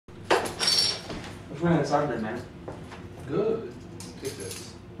Man, sorry then, man. Good. Take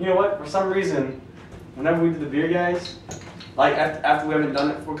this. You know what? For some reason, whenever we do the beer, guys, like after we haven't done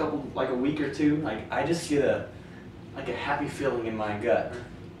it for a week or two, like I just get a happy feeling in my gut.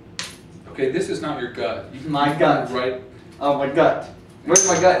 Okay, this is not your gut. My gut, right? Oh, my gut. Where's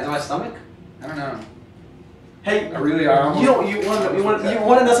my gut? Is it my stomach? I don't know. Hey, I almost. You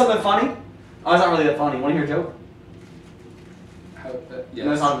want to know something funny? Oh, it's not really that funny. Want to hear a joke? Yes.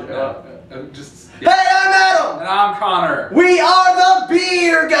 No, it's not. Yeah. Hey, I'm Adam! And I'm Connor. We are the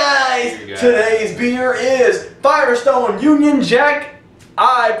beer guys! Beer guys. Today's beer is Firestone Union Jack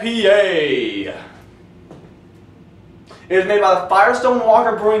IPA. It is made by the Firestone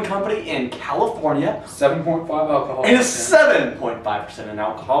Walker Brewing Company in California. 7.5 alcohol. It is 7.5% in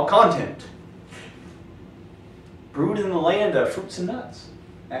alcohol content. Brewed in the land of fruits and nuts,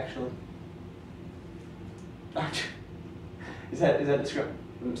 actually. Is that descriptive?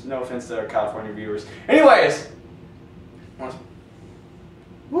 No offense to our California viewers. Anyways,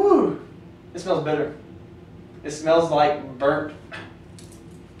 woo! It smells bitter. It smells like burnt.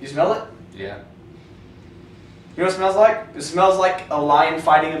 You smell it? Yeah. You know what it smells like? It smells like a lion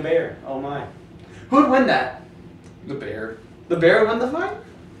fighting a bear. Oh my! Who'd win that? The bear. The bear would win the fight?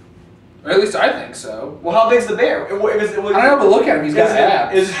 Or at least I think so. Well, how big's the bear? I don't know, but look at him. He's got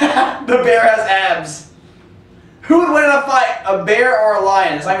abs. The bear has abs. Who would win in a fight, a bear or a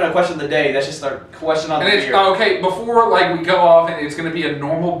lion? It's not even a question of the day. That's just a question on the beer. Okay, before we go off, and it's going to be a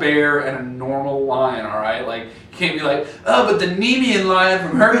normal bear and a normal lion, all right? Like, you can't be like, oh, but the Nemean lion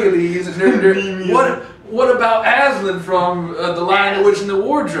from Hercules. What about Aslan from The Lion, the Witch, and the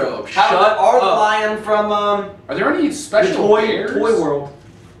Wardrobe? Shut up. Or the lion from Are there any special bears? Toy World.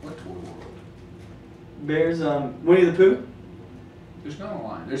 What Toy World? Bears, Winnie the Pooh? There's not a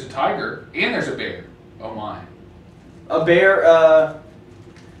lion. There's a tiger, and there's a bear. Oh my. A bear, I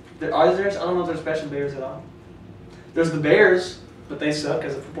don't know if there's special bears at all. There's the Bears, but they suck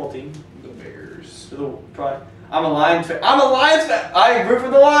as a football team. The Bears. I'm a Lions fan. I root for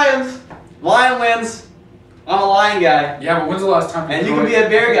the Lions. Lion wins. I'm a Lion guy. Yeah, but when's the last time you can be a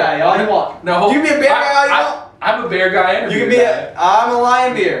bear guy all you want. No, you can be a bear guy all you want. I'm a bear guy and a beer guy. I'm a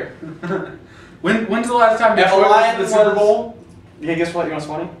Lion beer. When's the last time Detroit went to the Super Bowl? Yeah, guess what? You know what's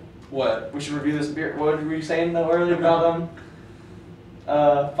funny? What? We should review this beer. What were you saying though earlier about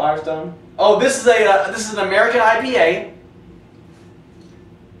Firestone? Oh, this is an American IPA.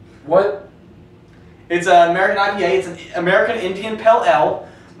 What? It's an American IPA. It's an American Indian Pale Ale.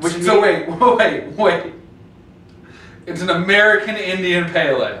 Wait. It's an American Indian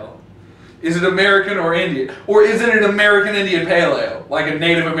Pale Ale. Is it American or Indian? Or is it an American Indian Pale Ale? Like a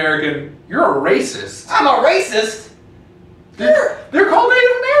Native American? You're a racist. I'm a racist? They're called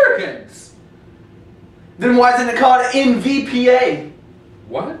Native Americans. Then why isn't it called NVPA?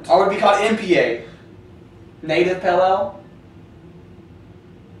 What? Or would it be called NPA? Native Pale Ale?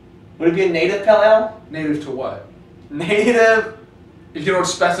 Would it be a Native Pale Ale? Native to what? Native... If you don't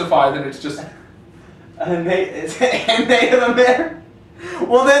specify, then it's just... It's a Native American?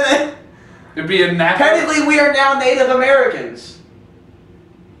 Well then... It'd be a natural... Technically we are now Native Americans.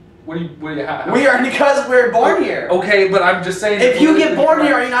 We are because we're born here. Okay, but I'm just saying... If you get born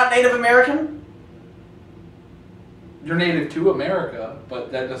here, are you not Native American? You're native to America,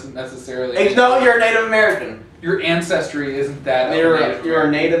 but that doesn't necessarily... No, you're a Native American. Your ancestry isn't that... You're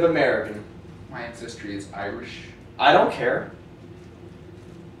a Native American. My ancestry is Irish. I don't care.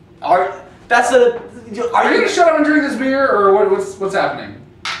 Are you going to shut up and drink this beer, or what's happening?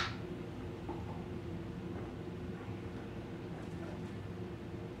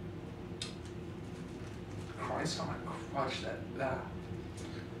 Christ on my crotch, that.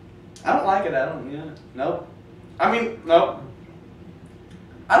 I don't like it, Nope. Nope.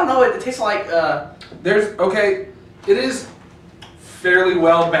 I don't know, it tastes like, it is fairly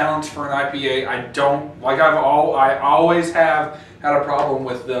well balanced for an IPA. I always have had a problem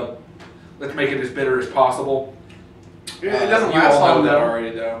with let's make it as bitter as possible. It doesn't you last all know long that though.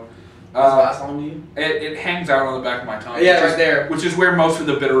 Already though. Does it last long to you? It hangs out on the back of my tongue. Yeah, right there. Which is where most of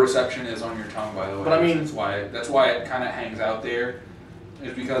the bitter reception is on your tongue, by the way. But I mean, that's why it kind of hangs out there,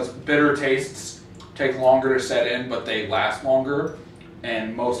 is because bitter tastes take longer to set in, but they last longer,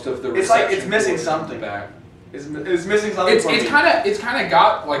 and most of the reception... It's missing something. Back. It's missing something. It's kind of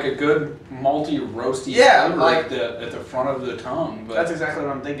got like a good malty, roasty flavor like at the front of the tongue. But that's exactly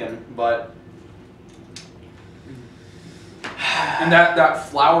what I'm thinking. But and that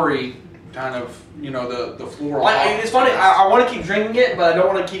flowery kind of the floral. It's funny. I want to keep drinking it, but I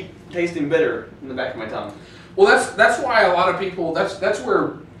don't want to keep tasting bitter in the back of my tongue. Well, that's why a lot of people. That's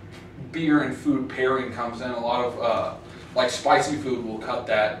where beer and food pairing comes in. A lot of like spicy food will cut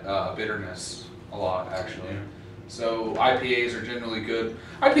that bitterness a lot actually. So IPAs are generally good.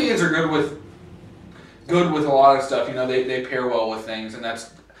 IPAs are good with a lot of stuff. You know, they pair well with things, and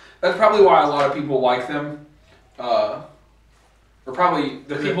that's probably why a lot of people like them. Or probably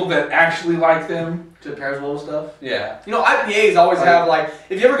the people that actually like them. To pairs well with stuff? Yeah. You know, IPAs always have, like,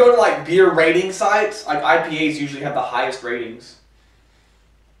 if you ever go to, like, beer rating sites, like, IPAs usually have the highest ratings.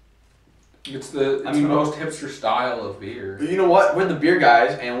 It's the most hipster style of beer. But you know what? We're the beer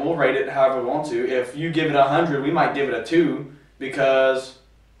guys, and we'll rate it however we want to. If you give it 100, we might give it a 2, because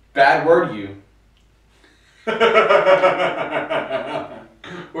bad word you.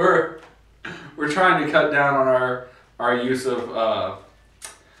 We're trying to cut down on our use of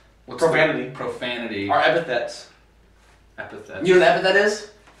Profanity. Profanity. Our epithets. Epithets. You know what an epithet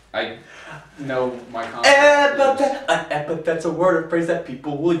is? I know my concept. Epithet. An epithet's a word or phrase that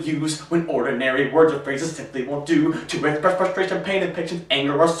people will use when ordinary words or phrases simply won't do to express frustration, pain, impatience,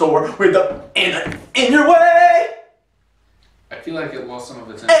 anger, or sore with in your way. I feel like it lost some of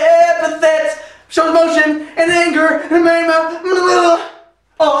its Epithets show emotion and anger and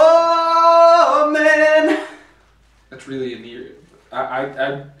oh man. That's really in the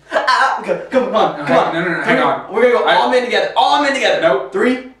Okay, come on. No, hang on. We're gonna go all men together. All men together. Nope.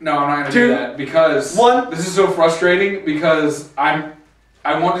 3. No, I'm not gonna 2, do that because 1. This is so frustrating because I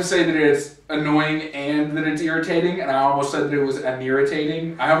want to say that it's annoying and that it's irritating, and I almost said that it was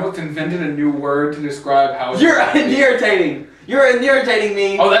irritating. I almost invented a new word to describe how You're irritating. You're irritating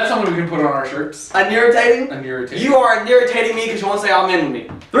me. Oh, that's something we can put on our shirts. Irritating? Irritating. You are irritating me because you want to say amen with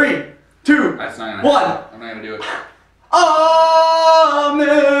me. 3, 2, That's not 1. I'm not gonna do it.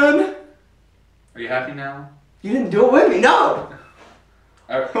 Amen. Are you happy now? You didn't do it with me. No.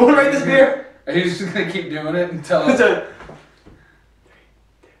 Want to rate this beer? Are you just gonna keep doing it until?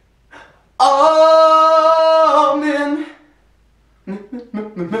 Amen.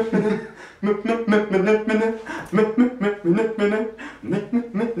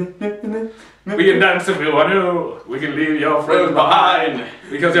 We can dance if we want to. We can leave your friends behind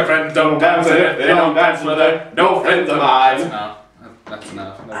because your friends don't dance, and if they don't dance with her, no friends of mine. That's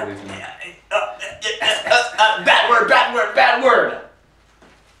enough. Nobody's enough. Bad word. Bad word. Bad word.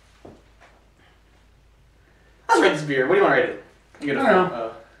 Let's rate this beer. What do you want to rate it? You get I don't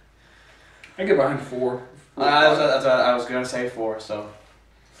know. I get behind 4. That's what I was gonna say 4. So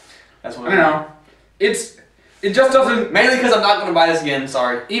that's what I don't know. It just doesn't. Mainly because I'm not gonna buy this again.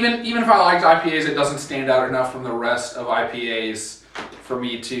 Sorry. Even if I liked IPAs, it doesn't stand out enough from the rest of IPAs for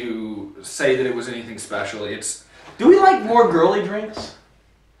me to say that it was anything special. Do we like more girly drinks?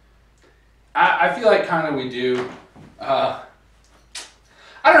 I feel like kind of we do. I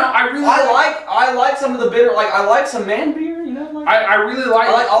don't know. I like some of the bitter. Like I like some man beer. You know. Like, I really like.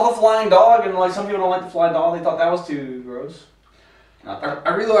 I like all the flying dog, and like some people don't like the flying dog. They thought that was too gross.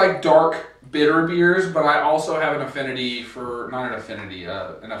 I really like dark bitter beers, but I also have an affinity for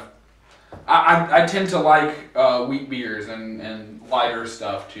I tend to like wheat beers and lighter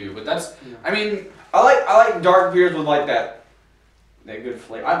stuff too. But that's I mean I like dark beers with like that good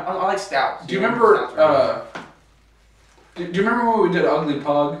flavor. I like stouts. Do you remember? Do you remember when we did Ugly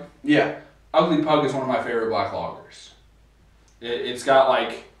Pug? Yeah. Ugly Pug is one of my favorite black lagers. It's got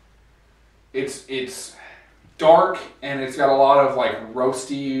like it's dark and it's got a lot of like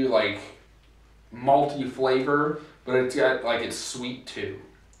roasty, like malty flavor, but it's got like it's sweet too.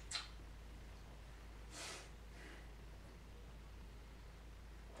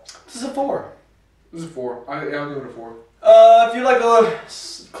 This is a 4. This is a 4. I'll give it a 4. If you'd like to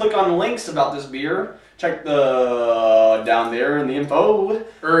click on links about this beer, check the down there in the info.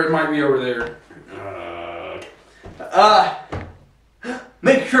 Or it might be over there.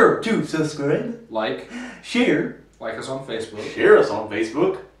 Make sure to subscribe, Like, share us on Facebook. Share us on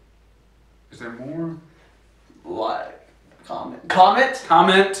Facebook. Is there more? Like, comment.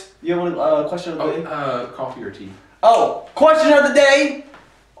 You have a question of the day? Coffee or tea? Oh, question of the day.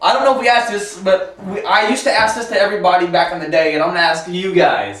 I don't know if we asked this, but I used to ask this to everybody back in the day, and I'm gonna ask you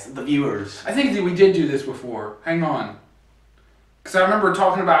guys, the viewers. I think that we did do this before. Hang on. Because I remember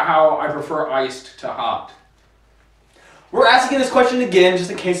talking about how I prefer iced to hot. We're asking this question again,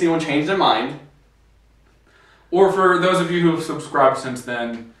 just in case anyone changed their mind. Or for those of you who have subscribed since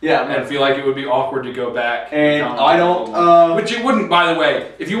then, and feel like it would be awkward to go back. And I don't, which it wouldn't, by the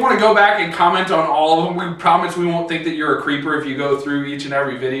way. If you want to go back and comment on all of them, we promise we won't think that you're a creeper if you go through each and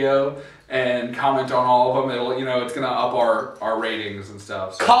every video and comment on all of them. It'll, it's gonna up our ratings and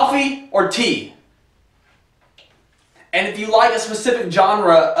stuff. So. Coffee or tea? And if you like a specific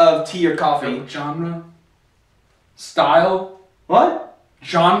genre of tea or coffee. Genre? Style? What?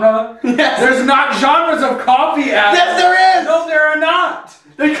 Genre? Yes. There's not genres of coffee, Adam. Yes, there is. No, there are not.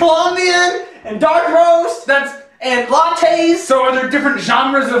 There's Colombian and dark roast, and lattes. So are there different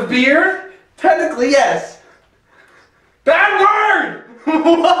genres of beer? Technically, yes. Bad word!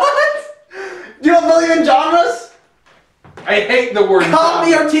 What? Do you know a million genres? I hate the word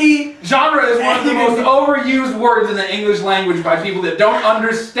Coffee genre. or tea? Genre is one of the most overused words in the English language by people that don't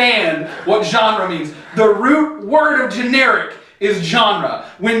understand what genre means. The root word of generic is genre.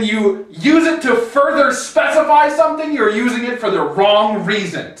 When you use it to further specify something, you're using it for the wrong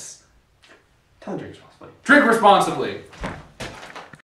reasons. Tell them to drink responsibly. Drink responsibly.